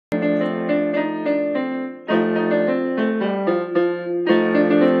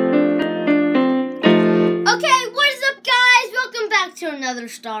another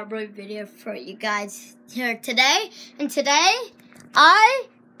Starboy video for you guys here today. And today, I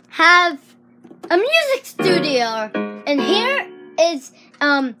have a music studio. And here is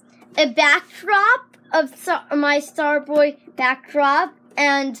a backdrop of my Starboy backdrop.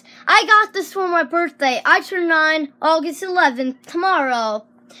 And I got this for my birthday. I turn 9 August 11th, tomorrow.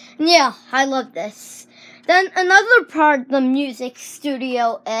 And yeah, I love this. Then another part of the music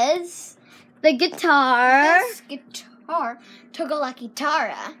studio is the guitar. This guitar toca la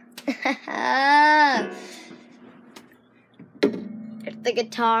guitarra. The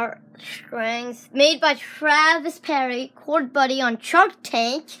guitar strings made by Travis Perry, chord buddy on Shark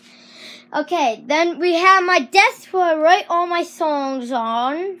Tank. Okay, then we have my desk where I write all my songs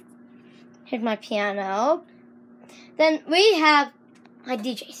on. Here's my piano. Then we have my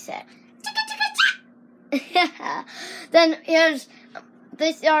DJ set. Then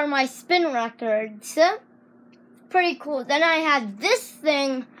these are my spin records. Pretty cool. Then I have this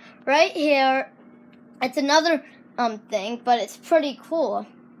thing right here. It's another thing, but it's pretty cool.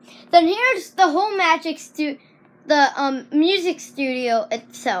 Then here's the whole music studio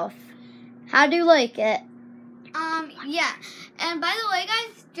itself. How do you like it? Yeah. And by the way,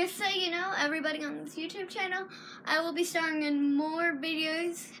 guys, just so you know, everybody on this YouTube channel, I will be starring in more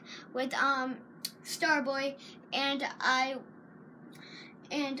videos with Starboy, and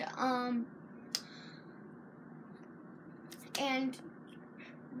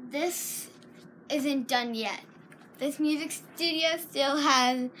this isn't done yet. This music studio still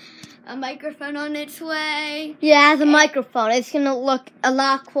has a microphone on its way. Yeah, it has a microphone. It's going to look a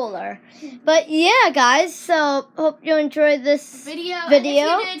lot cooler. But yeah, guys, so hope you enjoyed this video. And if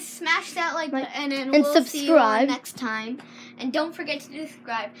you did, smash that like button and we'll subscribe. See you next time. And don't forget to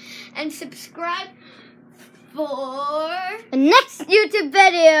subscribe. And subscribe for the next YouTube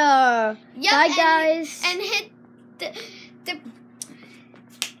video. Yep, bye, guys. And hit the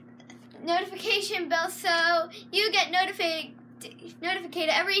notification bell so you get notified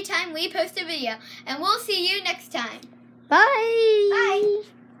every time we post a video. And we'll see you next time. Bye. Bye.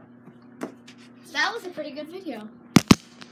 That was a pretty good video.